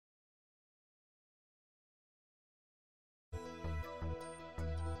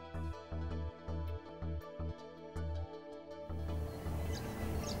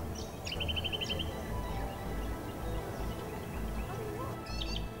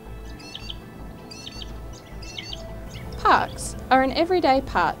Parks are an everyday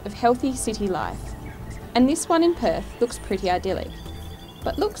part of healthy city life, and this one in Perth looks pretty idyllic,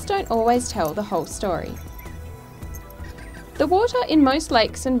 but looks don't always tell the whole story. The water in most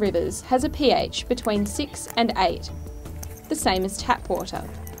lakes and rivers has a pH between 6 and 8, the same as tap water.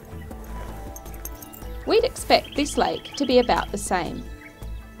 We'd expect this lake to be about the same.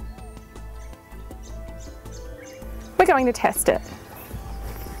 We're going to test it.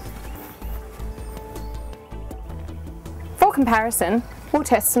 For comparison, we'll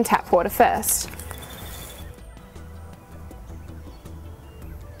test some tap water first.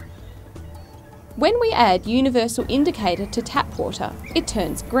 When we add universal indicator to tap water, it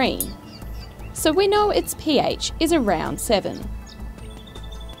turns green. So we know its pH is around 7.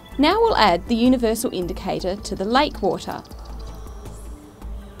 Now we'll add the universal indicator to the lake water.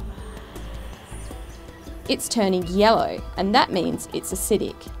 It's turning yellow, and that means it's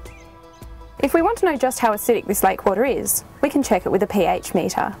acidic. If we want to know just how acidic this lake water is, we can check it with a pH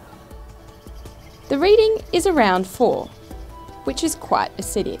meter. The reading is around 4, which is quite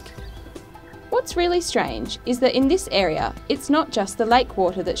acidic. What's really strange is that in this area, it's not just the lake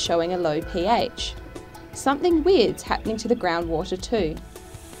water that's showing a low pH. Something weird's happening to the groundwater too.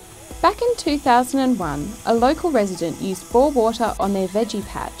 Back in 2001, a local resident used bore water on their veggie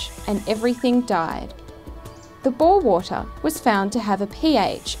patch and everything died. The bore water was found to have a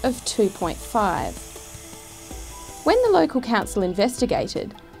pH of 2.5. When the local council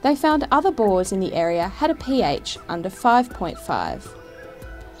investigated, they found other bores in the area had a pH under 5.5.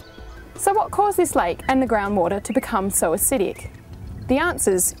 So what caused this lake and the groundwater to become so acidic? The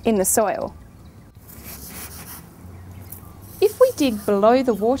answer's in the soil. If we dig below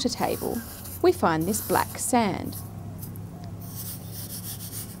the water table, we find this black sand.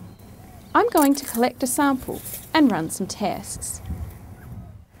 I'm going to collect a sample and run some tests.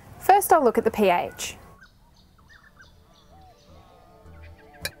 First, I'll look at the pH.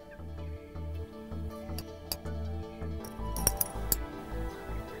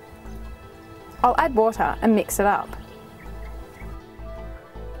 I'll add water and mix it up.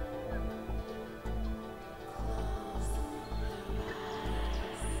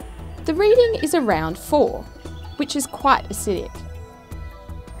 The reading is around 4, which is quite acidic.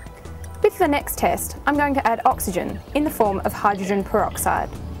 With the next test, I'm going to add oxygen in the form of hydrogen peroxide.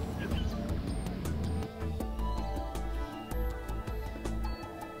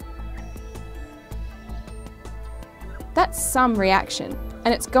 That's some reaction,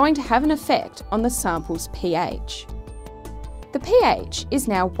 and it's going to have an effect on the sample's pH. The pH is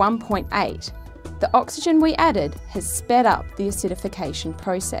now 1.8. The oxygen we added has sped up the acidification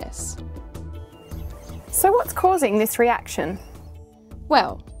process. So what's causing this reaction?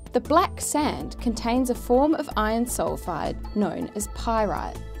 Well, the black sand contains a form of iron sulfide known as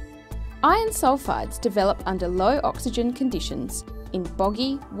pyrite. Iron sulfides develop under low oxygen conditions in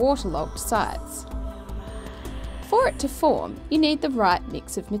boggy, waterlogged sites. For it to form, you need the right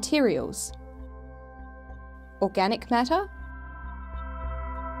mix of materials: organic matter,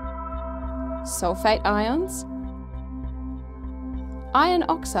 sulfate ions, iron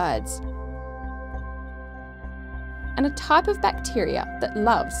oxides, and a type of bacteria that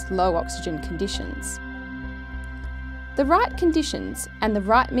loves low oxygen conditions. The right conditions and the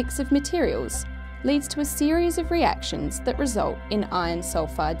right mix of materials leads to a series of reactions that result in iron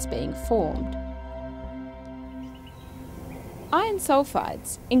sulfides being formed. Iron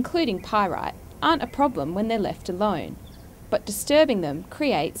sulfides, including pyrite, aren't a problem when they're left alone, but disturbing them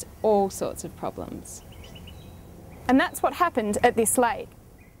creates all sorts of problems. And that's what happened at this lake.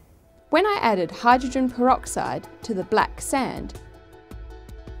 When I added hydrogen peroxide to the black sand,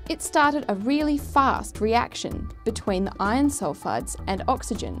 it started a really fast reaction between the iron sulfides and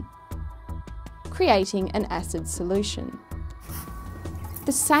oxygen, creating an acid solution.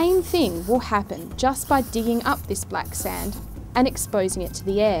 The same thing will happen just by digging up this black sand and exposing it to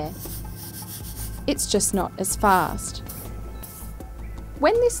the air. It's just not as fast.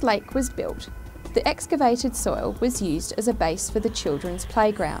 When this lake was built, the excavated soil was used as a base for the children's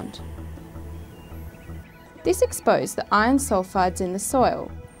playground. This exposed the iron sulfides in the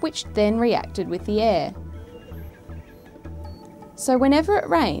soil, which then reacted with the air. So whenever it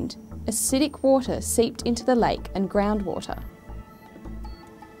rained, acidic water seeped into the lake and groundwater.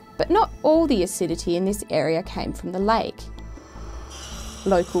 But not all the acidity in this area came from the lake.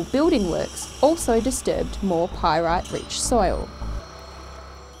 Local building works also disturbed more pyrite-rich soil.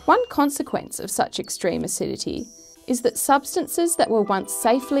 One consequence of such extreme acidity is that substances that were once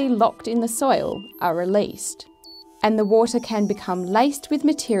safely locked in the soil are released, and the water can become laced with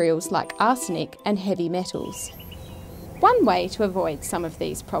materials like arsenic and heavy metals. One way to avoid some of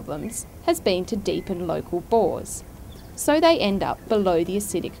these problems has been to deepen local bores. so they end up below the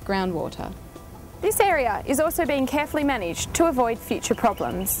acidic groundwater. This area is also being carefully managed to avoid future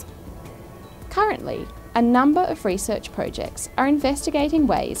problems. Currently, a number of research projects are investigating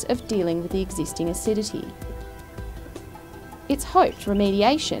ways of dealing with the existing acidity. It's hoped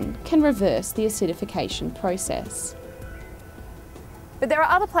remediation can reverse the acidification process. But there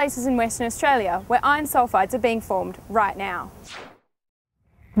are other places in Western Australia where iron sulphides are being formed right now.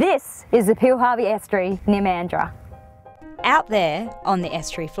 This is the Pilharvey Estuary near Mandurah. Out there, on the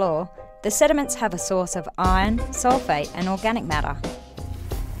estuary floor, the sediments have a source of iron, sulphate and organic matter.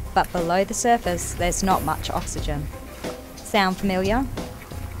 But below the surface, there's not much oxygen. Sound familiar?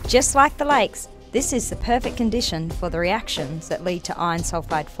 Just like the lakes, this is the perfect condition for the reactions that lead to iron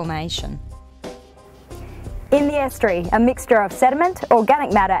sulphide formation. In the estuary, a mixture of sediment,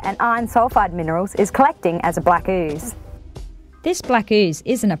 organic matter and iron sulphide minerals is collecting as a black ooze. This black ooze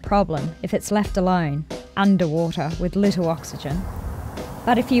isn't a problem if it's left alone, underwater with little oxygen.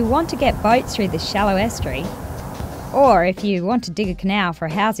 But if you want to get boats through this shallow estuary, or if you want to dig a canal for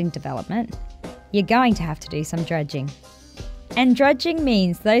a housing development, you're going to have to do some dredging. And dredging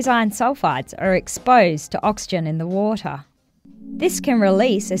means those iron sulphides are exposed to oxygen in the water. This can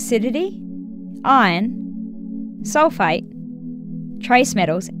release acidity, iron, sulphate, trace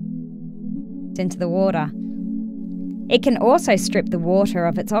metals into the water. It can also strip the water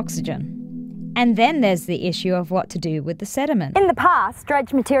of its oxygen. And then there's the issue of what to do with the sediment. In the past,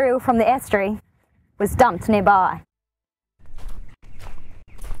 dredged material from the estuary was dumped nearby.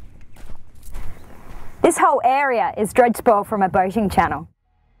 This whole area is dredge spoil from a boating channel.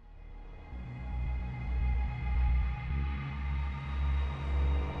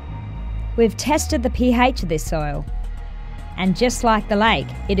 We've tested the pH of this soil, and just like the lake,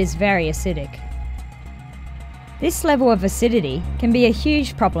 it is very acidic. This level of acidity can be a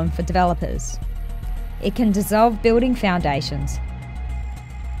huge problem for developers. It can dissolve building foundations,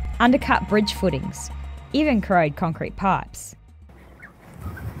 undercut bridge footings, even corrode concrete pipes.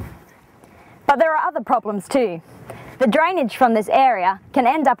 But there are other problems too. The drainage from this area can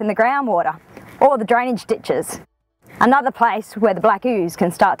end up in the groundwater or the drainage ditches, another place where the black ooze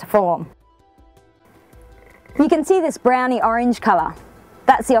can start to form. You can see this browny orange colour.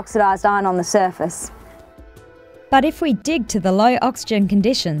 That's the oxidised iron on the surface. But if we dig to the low oxygen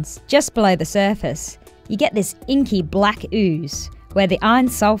conditions just below the surface, you get this inky black ooze where the iron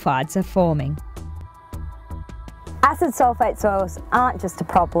sulphides are forming. Acid sulphate soils aren't just a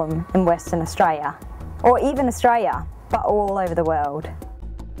problem in Western Australia, or even Australia, but all over the world.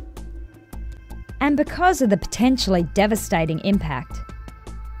 And because of the potentially devastating impact,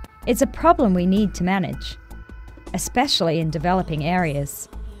 it's a problem we need to manage, especially in developing areas.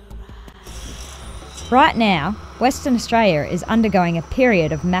 Right now, Western Australia is undergoing a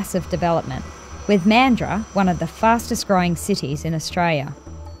period of massive development, with Mandurah one of the fastest growing cities in Australia.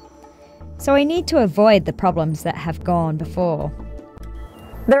 So we need to avoid the problems that have gone before.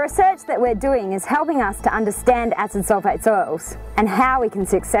 The research that we're doing is helping us to understand acid sulphate soils and how we can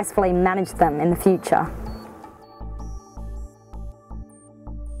successfully manage them in the future.